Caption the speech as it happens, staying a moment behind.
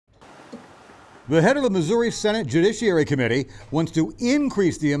The head of the Missouri Senate Judiciary Committee wants to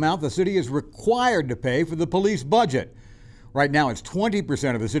increase the amount the city is required to pay for the police budget. Right now, it's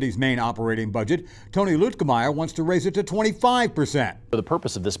 20% of the city's main operating budget. Tony Lutkemeyer wants to raise it to 25%. The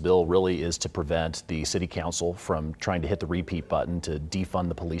purpose of this bill really is to prevent the city council from trying to hit the repeat button to defund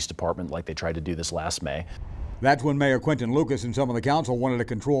the police department like they tried to do this last May. That's when Mayor Quentin Lucas and some of the council wanted to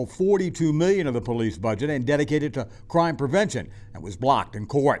control $42 million of the police budget and dedicate it to crime prevention. That was blocked in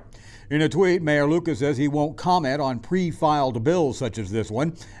court. In a tweet, Mayor Lucas says he won't comment on pre-filed bills such as this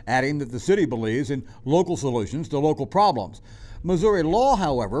one, adding that the city believes in local solutions to local problems. Missouri law,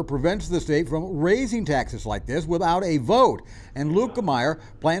 however, prevents the state from raising taxes like this without a vote, and Lutkemeyer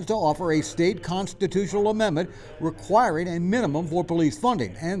plans to offer a state constitutional amendment requiring a minimum for police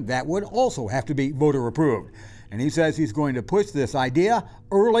funding, and that would also have to be voter approved. And he says he's going to push this idea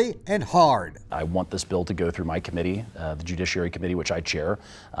early and hard. I want this bill to go through my committee, the Judiciary Committee, which I chair,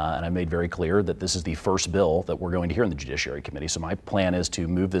 and I made very clear that this is the first bill that we're going to hear in the Judiciary Committee. So my plan is to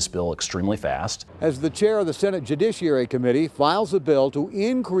move this bill extremely fast. As the chair of the Senate Judiciary Committee files a bill to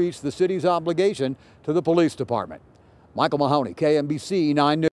increase the city's obligation to the police department. Michael Mahoney, KMBC 9 News.